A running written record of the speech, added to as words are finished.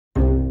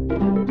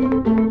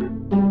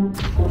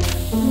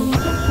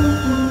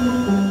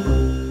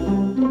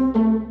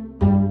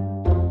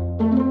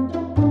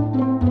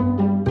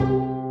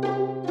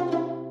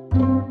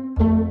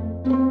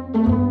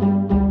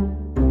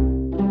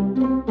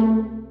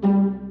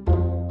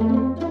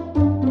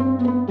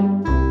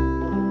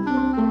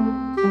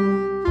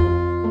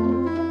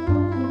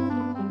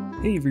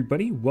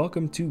everybody,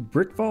 welcome to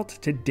BrickVault.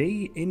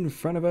 Today in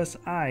front of us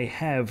I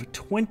have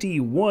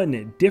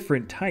 21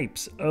 different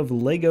types of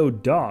Lego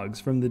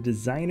dogs from the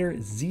designer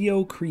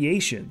Zeo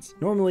Creations.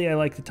 Normally I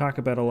like to talk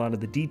about a lot of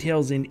the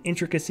details and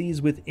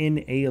intricacies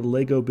within a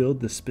Lego build,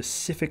 the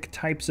specific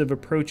types of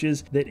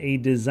approaches that a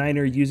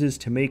designer uses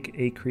to make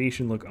a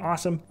creation look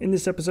awesome. In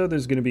this episode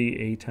there's going to be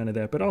a ton of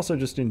that, but also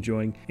just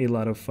enjoying a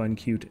lot of fun,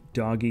 cute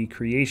doggy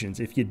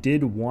creations. If you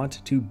did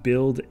want to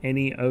build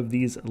any of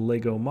these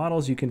Lego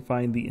models, you can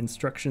find the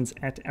instructions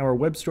at our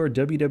web store,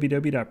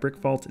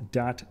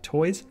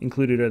 www.brickvault.toys.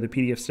 Included are the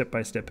PDF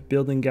step-by-step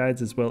building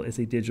guides, as well as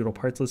a digital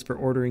parts list for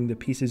ordering the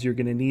pieces you're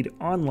going to need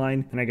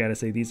online. And I gotta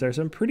say, these are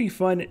some pretty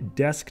fun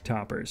desk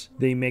toppers.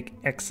 They make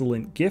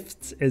excellent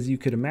gifts, as you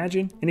could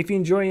imagine. And if you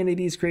enjoy any of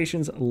these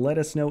creations, let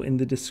us know in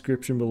the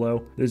description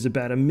below. There's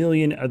about a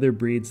million other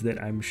breeds that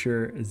I'm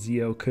sure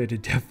Zeo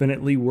could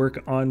definitely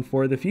work on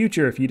for the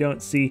future if you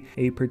don't see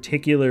a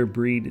particular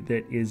breed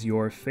that is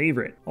your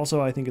favorite. Also,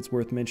 I think it's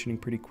worth mentioning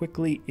pretty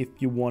quickly, if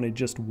you wanted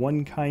just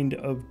one kind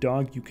of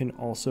dog, you can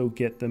also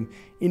get them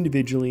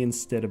individually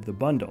instead of the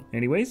bundle.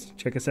 Anyways,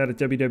 check us out at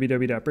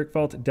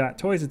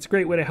www.brickvault.toys. It's a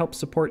great way to help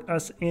support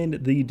us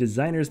and the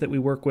designers that we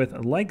work with,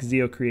 like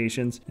Zeo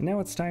Creations. And now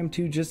it's time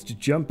to just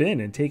jump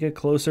in and take a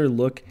closer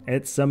look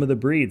at some of the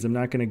breeds. I'm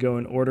not going to go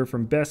in order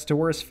from best to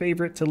worst,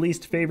 favorite to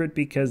least favorite,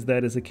 because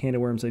that is a can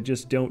of worms I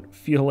just don't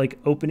feel like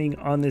opening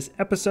on this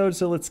episode.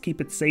 So let's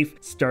keep it safe,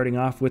 starting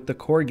off with the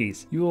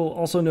corgis. You will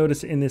also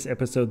notice in this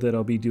episode that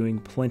I'll be doing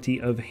plenty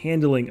of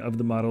handling of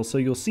the models, so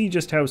you'll see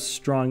just how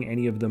strong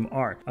any of them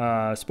are.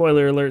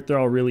 Spoiler alert, they're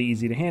all really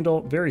easy to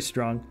handle, very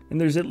strong,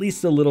 and there's at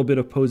least a little bit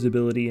of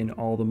posability in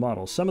all the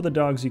models. Some of the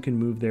dogs you can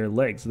move their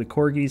legs. The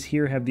corgis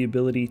here have the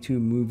ability to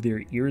move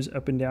their ears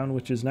up and down,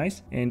 which is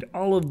nice, and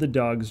all of the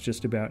dogs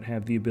just about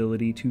have the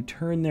ability to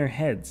turn their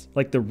heads.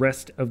 Like the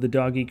rest of the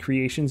doggy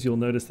creations, you'll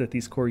notice that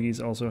these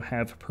corgis also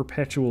have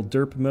perpetual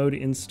derp mode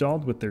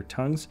installed with their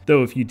tongues,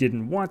 though if you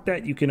didn't want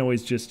that, you can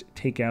always just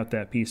take out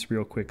that piece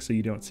real quick so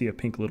you don't see a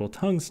pink little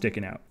tongue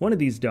sticking out. One of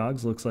these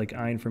dogs looks like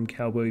Ein from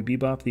Cowboy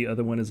Bebop. The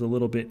other one is a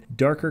little bit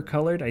darker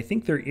colored. I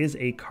think there is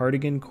a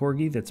cardigan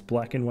corgi that's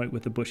black and white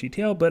with a bushy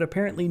tail, but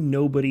apparently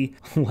nobody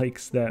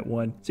likes that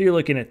one. So you're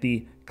looking at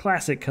the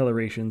classic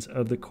colorations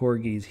of the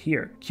corgis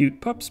here.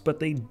 Cute pups, but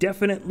they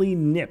definitely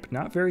nip.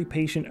 Not very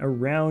patient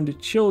around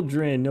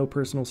children. No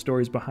personal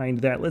stories behind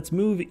that. Let's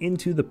move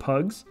into the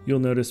pugs. You'll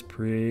notice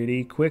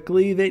pretty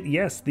quickly that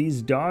yes,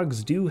 these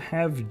dogs do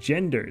have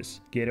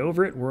genders. Get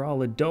over it, we're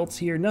all adults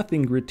here.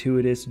 Nothing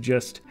gratuitous,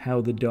 just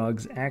how the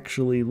dogs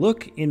actually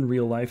look in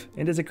real life.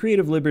 And as a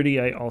creative liberty,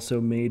 I also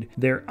made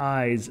their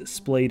eyes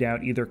splayed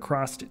out, either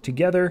crossed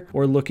together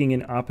or looking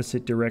in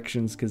opposite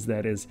directions, because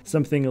that is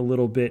something a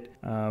little bit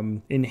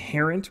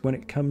inherent when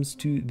it comes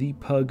to the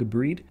pug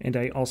breed. And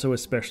I also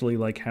especially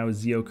like how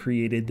Zeo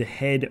created the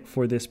head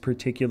for this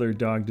particular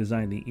dog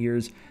design. The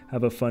ears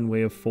have a fun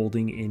way of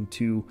folding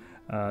into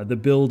the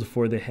build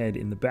for the head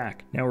in the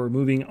back. Now we're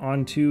moving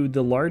on to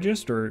the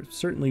largest, or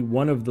certainly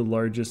one of the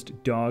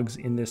largest dogs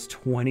in this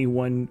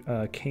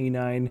 21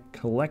 canine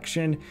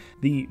collection.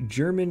 The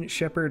German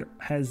Shepherd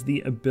has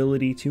the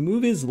ability to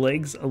move his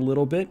legs a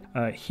little bit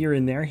here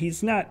and there.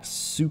 He's not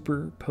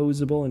super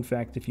posable. In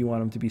fact, if you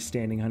want him to be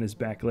standing on his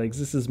back legs,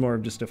 this is more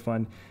of just a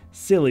fun,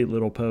 silly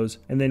little pose.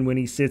 And then when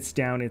he sits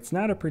down, it's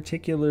not a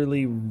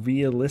particularly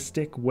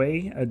realistic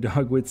way a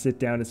dog would sit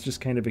down. It's just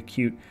kind of a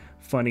cute,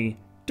 funny,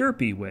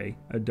 derpy way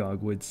a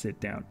dog would sit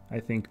down.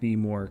 I think the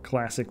more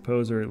classic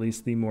pose, or at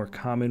least the more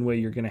common way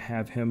you're going to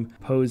have him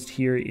posed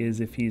here, is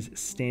if he's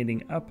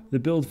standing up. The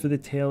build for the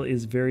tail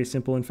is very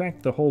simple. In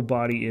fact, the whole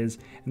body is,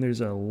 and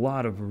there's a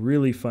lot of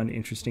really fun,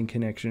 interesting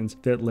connections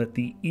that let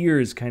the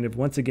ears kind of,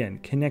 once again,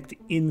 connect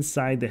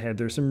inside the head.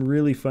 There's some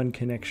really fun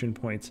connection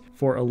points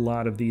for a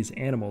lot of these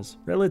animals.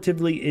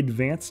 Relatively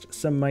advanced,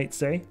 some might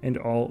say, and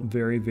all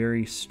very,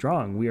 very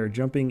strong. We are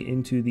jumping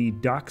into the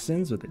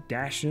dachshunds, or the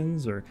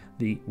dachshunds, or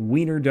the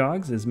wiener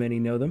dogs, as many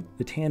know them.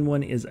 The tan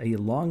one is a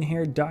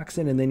long-haired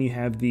dachshund, and then you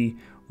have the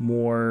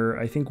more,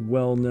 I think,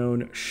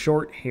 well-known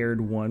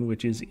short-haired one,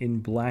 which is in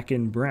black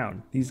and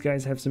brown. These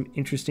guys have some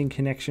interesting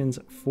connections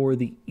for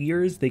the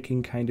ears. They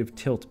can kind of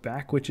tilt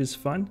back, which is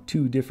fun.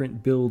 Two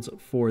different builds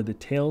for the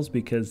tails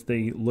because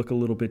they look a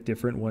little bit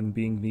different, one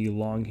being the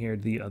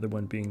long-haired, the other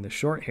one being the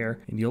short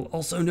hair. And you'll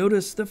also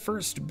notice the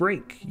first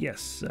break.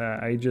 Yes,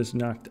 I just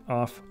knocked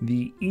off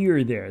the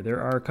ear there.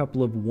 There are a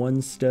couple of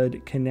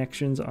one-stud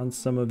connections on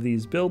some of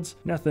these builds.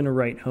 Nothing to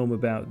write home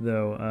about,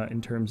 though.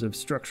 In terms of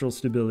structural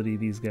stability,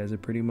 these guys are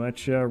pretty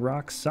much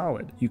rock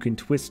solid. You can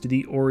twist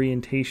the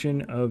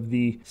orientation of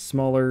the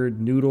smaller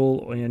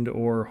noodle and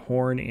or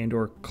horn and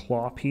or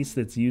claw piece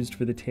that's used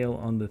for the tail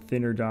on the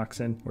thinner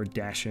dachshund or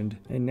dachshund.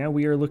 And now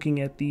we are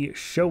looking at the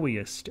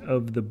showiest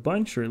of the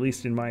bunch, or at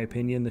least in my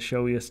opinion, the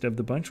showiest of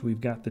the bunch.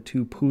 We've got the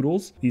two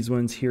poodles. These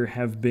ones here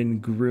have been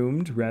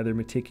groomed rather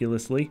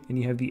meticulously, and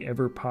you have the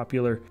ever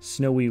popular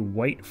snowy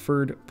white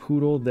furred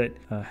poodle that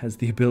has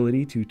the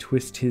ability to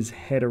twist his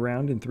head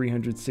around in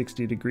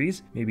 360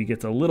 degrees. Maybe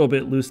gets a little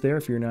bit loose there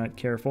if you're not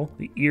careful.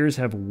 The ears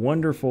have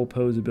wonderful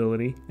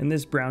posability, and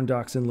this brown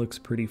dachshund looks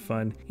pretty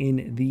fun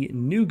in the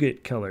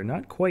nougat color.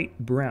 Not quite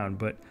brown,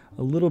 but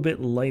a little bit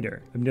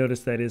lighter. I've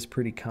noticed that is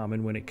pretty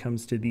common when it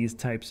comes to these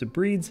types of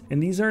breeds,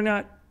 and these are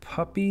not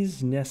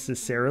puppies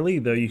necessarily,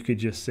 though you could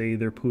just say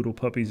they're poodle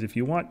puppies if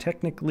you want.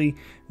 Technically,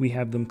 we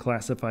have them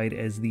classified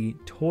as the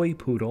toy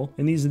poodle,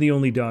 and these are the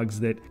only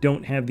dogs that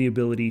don't have the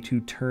ability to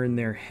turn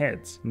their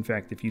heads. In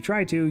fact, if you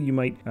try to, you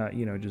might,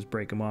 just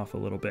break them off a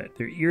little bit.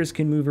 Their ears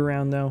can move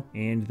around though,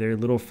 and their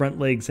little front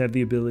legs have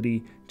the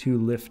ability to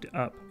lift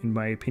up. In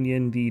my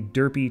opinion, the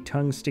derpy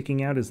tongue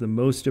sticking out is the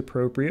most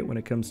appropriate when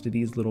it comes to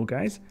these little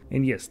guys.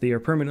 And yes, they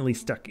are permanently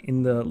stuck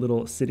in the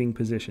little sitting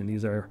position.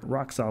 These are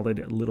rock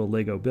solid little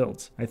Lego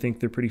builds. I think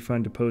they're pretty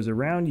fun to pose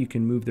around. You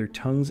can move their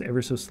tongues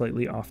ever so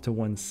slightly off to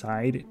one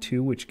side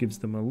too, which gives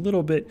them a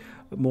little bit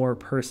more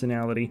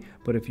personality.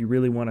 But if you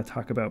really want to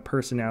talk about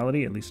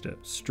personality, at least a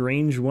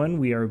strange one,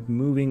 we are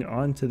moving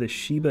on to the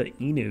Shiba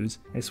Inus.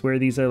 I swear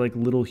these are like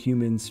little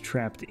humans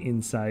trapped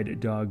inside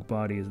dog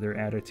bodies. Their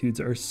attitudes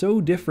are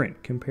so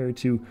different compared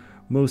to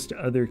most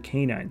other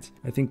canines.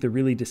 I think the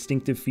really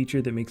distinctive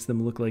feature that makes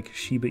them look like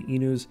Shiba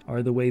Inus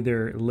are the way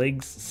their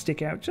legs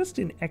stick out just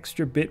an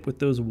extra bit with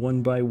those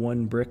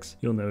 1x1 bricks.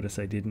 You'll notice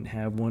I didn't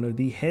have one of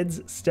the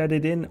heads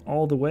studded in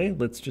all the way.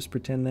 Let's just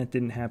pretend that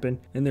didn't happen.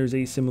 And there's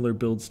a similar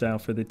build style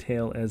for the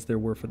tail as there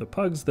were for the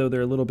pugs, though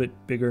they're a little bit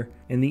bigger.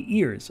 And the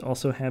ears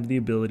also have the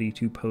ability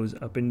to pose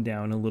up and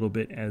down a little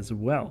bit as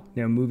well.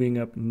 Now moving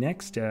up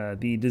next,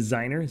 the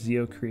designer,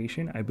 Zio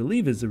Creation, I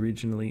believe is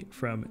originally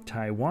from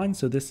Taiwan.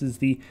 So this is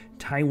the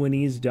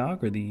Taiwanese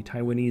dog, or the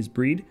Taiwanese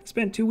breed.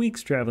 Spent 2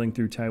 weeks traveling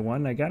through Taiwan,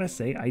 and I gotta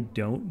say, I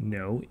don't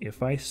know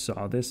if I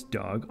saw this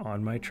dog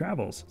on my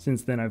travels.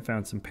 Since then, I've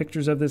found some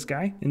pictures of this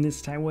guy, and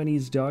this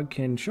Taiwanese dog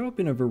can show up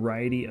in a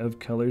variety of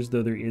colors,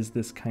 though there is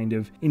this kind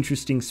of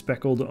interesting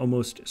speckled,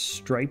 almost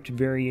striped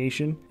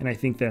variation, and I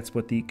think that's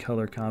what the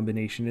color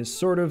combination is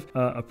sort of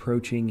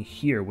approaching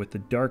here, with the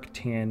dark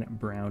tan,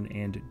 brown,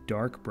 and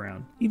dark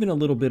brown. Even a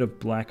little bit of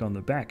black on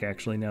the back,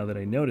 actually, now that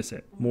I notice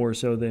it. More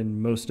so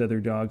than most other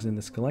dogs in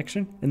this collection.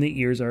 And the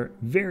ears are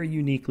very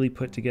uniquely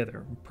put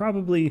together.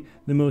 Probably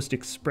the most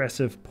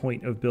expressive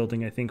point of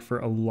building, I think, for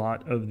a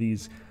lot of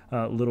these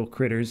little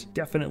critters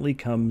definitely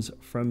comes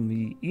from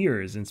the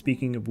ears. And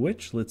speaking of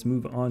which, let's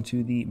move on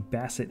to the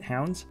Basset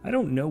Hounds. I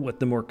don't know what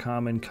the more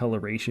common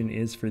coloration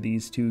is for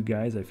these two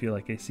guys. I feel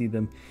like I see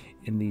them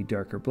in the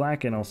darker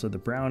black and also the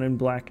brown and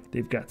black.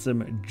 They've got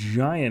some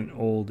giant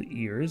old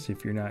ears.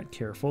 If you're not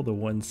careful, the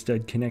one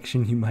stud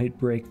connection, you might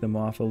break them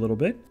off a little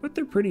bit, but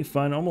they're pretty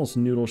fun, almost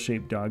noodle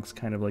shaped dogs,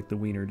 kind of like the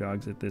wiener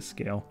dogs at this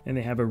scale. And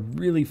they have a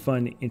really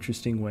fun,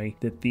 interesting way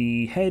that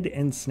the head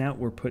and snout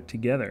were put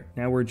together.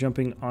 Now we're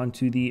jumping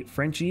onto the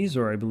Frenchies,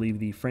 or I believe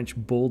the French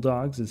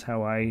Bulldogs is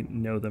how I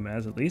know them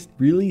as, at least.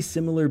 Really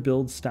similar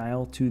build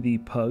style to the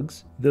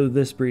pugs, though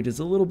this breed is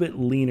a little bit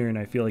leaner and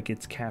I feel like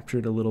it's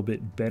captured a little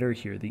bit better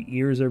here. The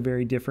ears are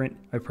very different.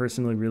 I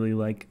personally really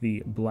like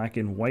the black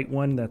and white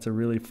one. That's a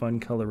really fun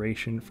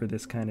coloration for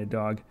this kind of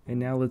dog. And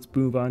now let's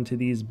move on to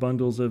these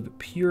bundles of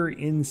pure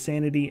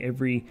insanity.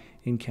 Every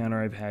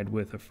encounter I've had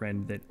with a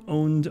friend that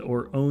owned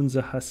or owns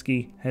a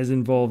husky has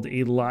involved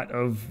a lot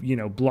of,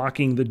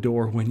 blocking the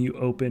door when you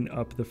open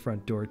up the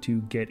front door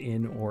to get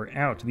in or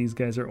out. These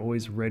guys are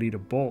always ready to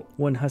bolt.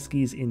 One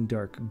husky's in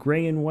dark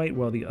gray and white,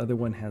 while the other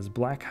one has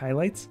black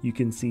highlights. You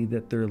can see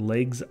that their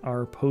legs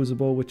are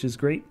posable, which is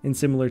great. And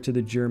similar to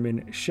the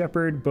German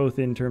Shepherd, both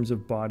in terms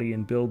of body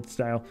and build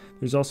style,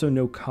 there's also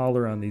no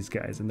collar on these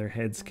guys, and their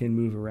heads can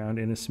move around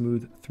in a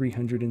smooth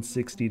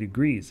 360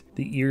 degrees.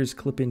 The ears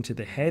clip into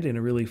the head in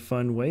a really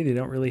fun way. They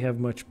don't really have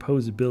much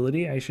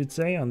posability, I should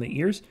say, on the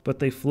ears, but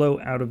they flow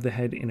out of the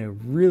head in a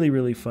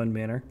really fun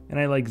manner. And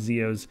I like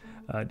Zio's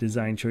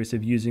design choice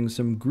of using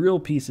some grill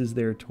pieces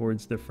there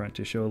towards the front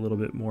to show a little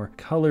bit more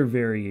color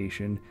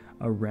variation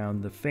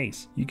around the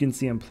face. You can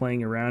see I'm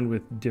playing around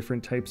with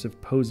different types of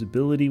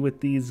posability with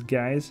these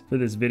guys. For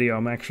this video,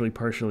 I'm actually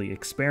partially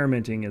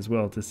experimenting as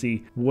well to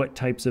see what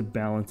types of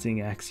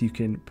balancing acts you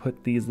can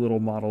put these little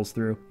models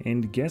through.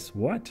 And guess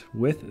what?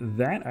 With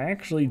that, I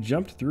actually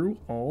jumped through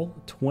all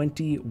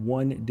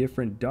 21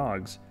 different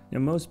dogs. Now,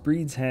 most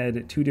breeds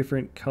had 2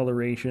 different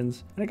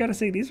colorations, and I gotta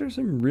say, these are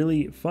some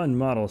really fun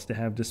models to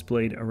have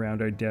displayed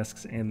around our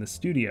desks and the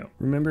studio.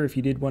 Remember, if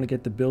you did want to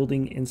get the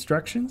building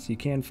instructions, you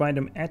can find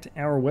them at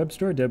our web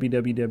store,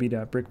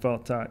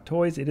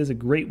 www.brickvault.toys. It is a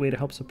great way to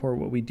help support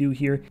what we do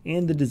here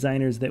and the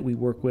designers that we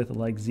work with,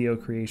 like Zio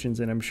Creations,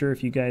 and I'm sure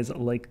if you guys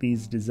like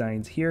these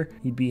designs here,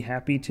 he'd be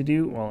happy to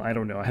do, well, I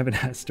don't know, I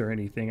haven't asked or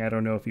anything, I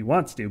don't know if he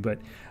wants to, but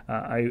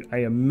I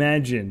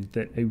imagine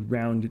that a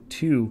round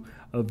 2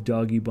 of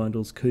doggy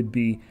bundles could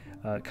be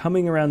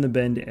coming around the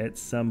bend at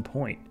some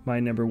point. My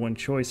number 1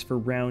 choice for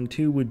round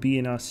 2 would be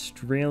an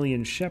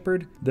Australian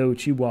Shepherd, though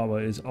Chihuahua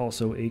is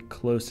also a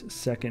close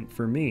second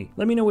for me.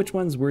 Let me know which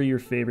ones were your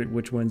favorite,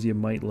 which ones you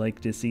might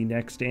like to see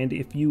next, and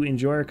if you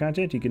enjoy our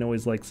content, you can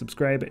always like,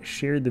 subscribe,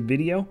 share the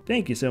video.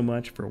 Thank you so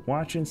much for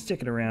watching,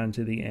 sticking around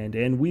to the end,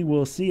 and we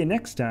will see you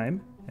next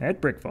time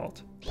at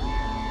BrickVault.